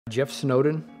Jeff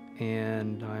Snowden,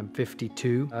 and I'm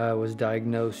 52. I was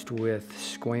diagnosed with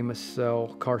squamous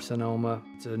cell carcinoma.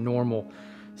 It's a normal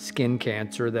skin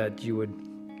cancer that you would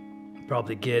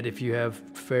probably get if you have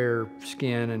fair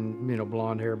skin and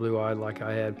blonde hair, blue-eyed like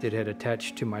I had. It had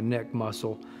attached to my neck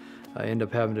muscle. I ended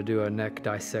up having to do a neck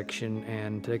dissection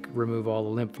and remove all the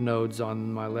lymph nodes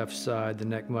on my left side, the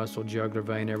neck muscle, jugular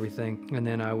vein, everything. And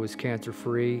then I was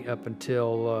cancer-free up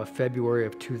until February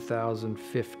of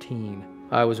 2015.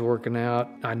 I was working out.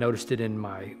 I noticed it in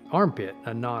my armpit,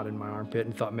 a knot in my armpit,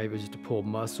 and thought maybe it was just a pulled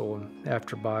muscle. And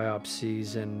after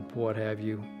biopsies and what have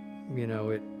you,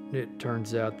 it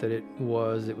turns out that it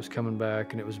was coming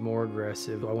back and it was more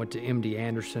aggressive. I went to MD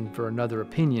Anderson for another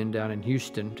opinion down in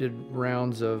Houston. Did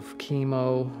rounds of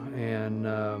chemo and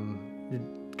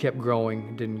it kept growing,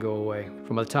 it didn't go away.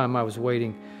 From the time I was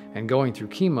waiting and going through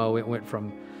chemo, it went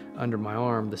from under my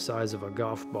arm the size of a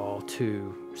golf ball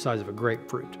to the size of a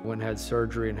grapefruit. Went and had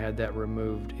surgery and had that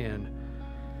removed in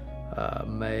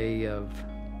May of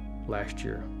last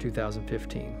year,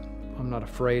 2015. I'm not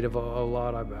afraid of a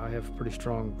lot. I have pretty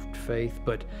strong faith,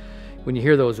 but when you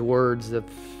hear those words of,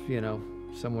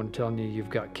 someone telling you you've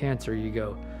got cancer, you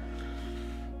go,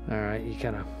 all right, you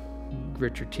kind of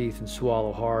grit your teeth and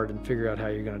swallow hard and figure out how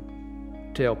you're going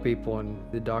to tell people. And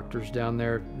the doctors down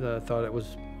there thought it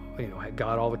was, had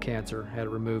got all the cancer, had it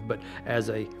removed, but as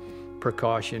a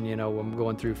precaution, I'm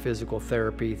going through physical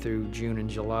therapy through June and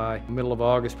July. Middle of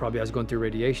August, probably, I was going through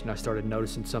radiation. I started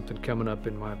noticing something coming up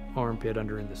in my armpit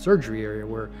under in the surgery area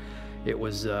where it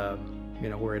was,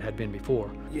 where it had been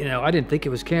before. I didn't think it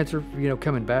was cancer,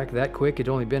 coming back that quick. It'd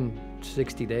only been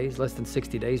 60 days, less than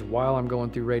 60 days while I'm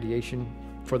going through radiation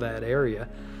for that area.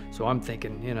 So I'm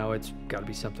thinking, it's got to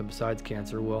be something besides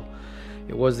cancer. Well,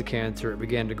 it was the cancer. It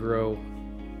began to grow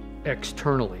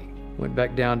externally. Went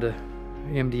back down to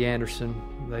MD Anderson.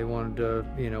 They wanted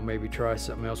to, maybe try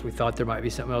something else. We thought there might be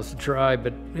something else to try,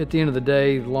 but at the end of the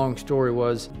day, the long story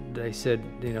was, they said,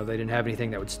 they didn't have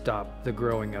anything that would stop the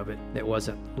growing of it. It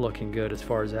wasn't looking good as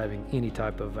far as having any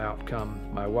type of outcome.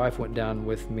 My wife went down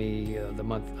with me a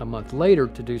month later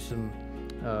to do some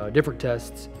different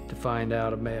tests to find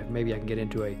out if maybe I can get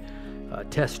into a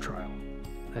test trial.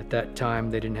 At that time,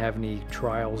 they didn't have any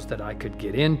trials that I could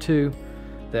get into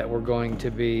that were going to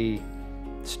be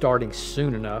starting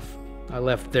soon enough. I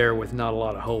left there with not a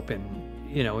lot of hope in,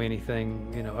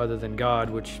 anything, other than God,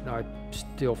 which I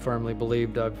still firmly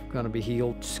believed I'm going to be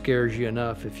healed. It scares you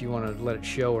enough. If you want to let it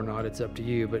show or not, it's up to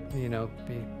you. But,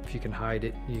 if you can hide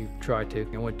it, you try to.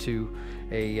 I went to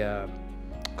a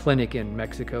clinic in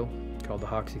Mexico called the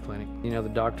Hoxie Clinic. The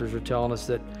doctors are telling us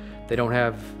that they don't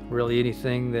have really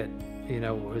anything that,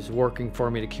 is working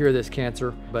for me to cure this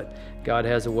cancer, but God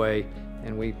has a way.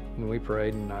 And when we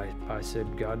prayed, and I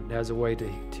said, God has a way to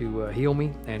heal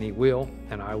me, and He will,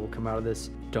 and I will come out of this.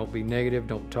 Don't be negative.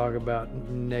 Don't talk about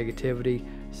negativity.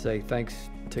 Say thanks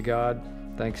to God.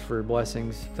 Thanks for your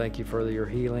blessings. Thank you for your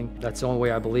healing. That's the only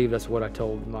way I believe. That's what I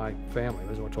told my family.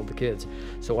 That's what I told the kids.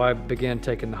 So I began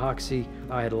taking the Hoxie.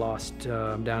 I had lost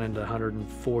down into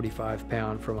 145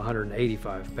 pounds from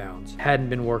 185 pounds. Hadn't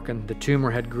been working. The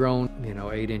tumor had grown,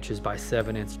 8 inches by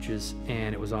 7 inches,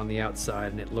 and it was on the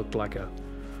outside, and it looked like a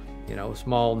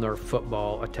small nerf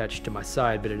football attached to my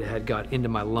side, but it had got into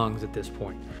my lungs at this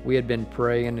point. We had been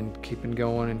praying and keeping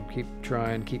going and keep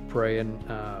trying, keep praying,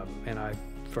 and I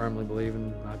firmly believe,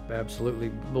 and I absolutely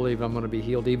believe I'm going to be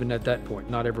healed even at that point.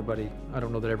 Not everybody, I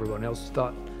don't know that everyone else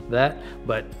thought that,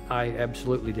 but I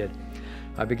absolutely did.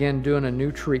 I began doing a new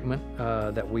treatment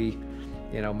that we,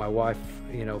 my wife,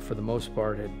 for the most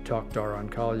part had talked our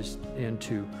oncologist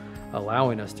into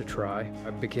allowing us to try.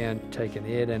 I began taking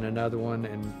it and another one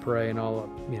and praying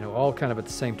all kind of at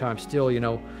the same time. Still,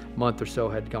 a month or so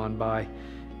had gone by,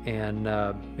 and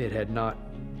it had not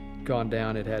gone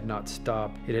down, it had not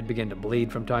stopped. It had begun to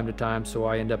bleed from time to time, so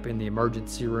I ended up in the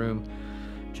emergency room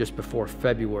just before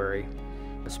February.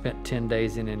 I spent 10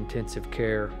 days in intensive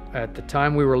care. At the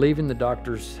time we were leaving, the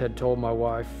doctors had told my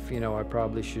wife,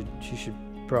 she should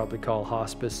probably call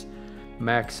hospice.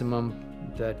 Maximum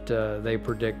that they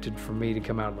predicted for me to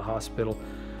come out of the hospital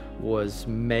was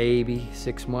maybe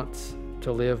 6 months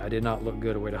to live. I did not look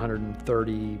good. I weighed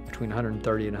between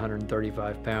 130 and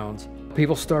 135 pounds.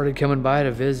 People started coming by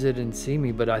to visit and see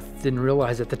me, but I didn't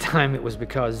realize at the time it was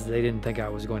because they didn't think I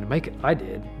was going to make it. I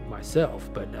did myself,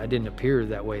 but I didn't appear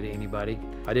that way to anybody.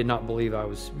 I did not believe I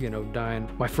was, dying.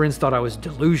 My friends thought I was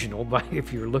delusional, but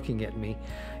if you were looking at me,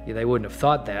 they wouldn't have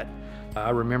thought that.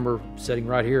 I remember sitting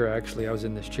right here, actually. I was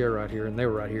in this chair right here, and they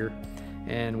were right here,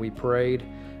 and we prayed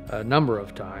a number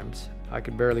of times. I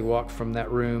could barely walk from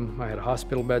that room. I had a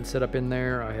hospital bed set up in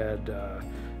there. I had a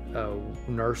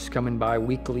nurse coming by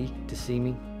weekly to see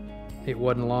me. It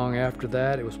wasn't long after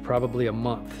that. It was probably a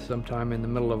month, sometime in the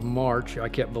middle of March. I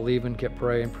kept believing, kept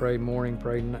praying, prayed morning,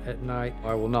 prayed at night.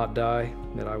 I will not die,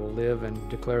 that I will live and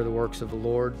declare the works of the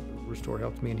Lord. Restore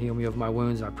health to me and heal me of my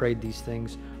wounds. I prayed these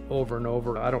things over and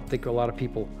over. I don't think a lot of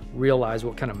people realize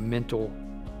what kind of mental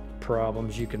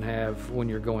problems you can have when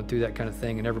you're going through that kind of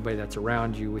thing, and everybody that's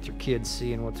around you, with your kids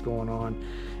seeing what's going on,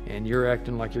 and you're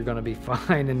acting like you're going to be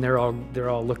fine, and they're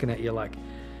all looking at you like,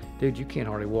 dude, you can't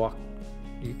hardly walk.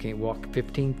 You can't walk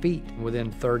 15 feet.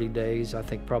 Within 30 days, I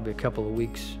think probably a couple of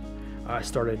weeks, I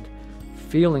started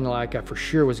feeling like I for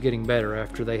sure was getting better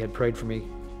after they had prayed for me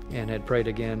and had prayed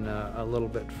again a little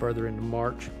bit further into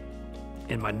March.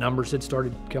 And my numbers had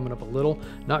started coming up a little,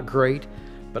 not great,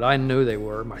 but I knew they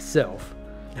were myself.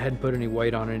 I hadn't put any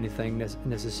weight on anything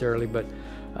necessarily, but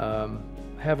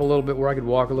have a little bit where I could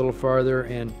walk a little farther,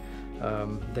 and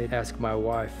they'd ask my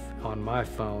wife on my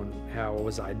phone, how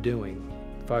was I doing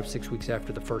 5-6 weeks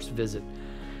after the first visit,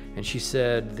 and she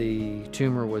said the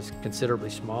tumor was considerably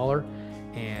smaller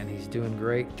and he's doing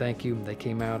great, thank you. They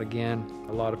came out again.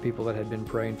 A lot of people that had been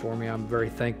praying for me, I'm very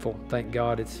thankful, thank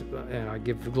God. And I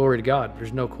give the glory to God,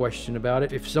 there's no question about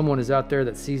it. If someone is out there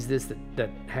that sees this, that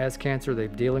has cancer, they're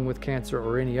dealing with cancer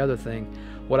or any other thing,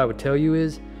 what I would tell you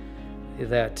is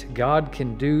that God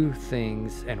can do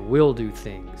things and will do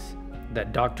things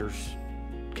that doctors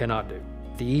cannot do.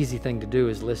 The easy thing to do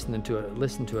is listen to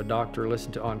a doctor,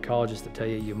 listen to oncologists that tell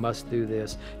you, you must do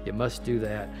this, you must do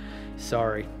that.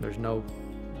 Sorry, there's no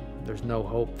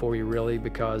hope for you really,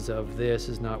 because of this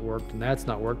has not worked and that's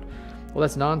not worked. Well,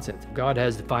 that's nonsense. God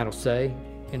has the final say,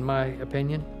 in my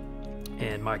opinion,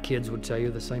 and my kids would tell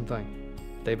you the same thing.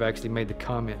 They've actually made the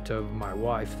comment to my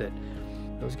wife that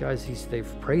those guys,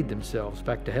 they've prayed themselves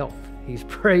back to health. He's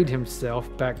prayed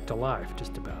himself back to life,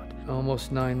 just about.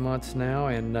 Almost 9 months now,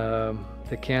 and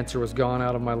the cancer was gone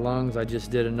out of my lungs. I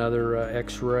just did another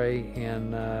x-ray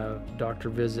and doctor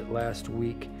visit last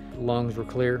week. Lungs were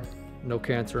clear, no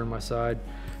cancer in my side.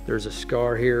 There's a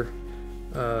scar here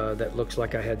that looks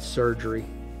like I had surgery,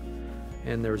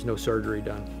 and there was no surgery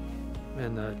done.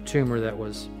 And the tumor that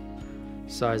was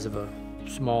size of a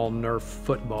small nerf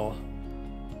football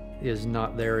is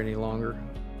not there any longer.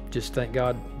 Just thank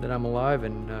God that I'm alive,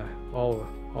 and all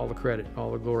the credit,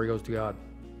 all the glory goes to God.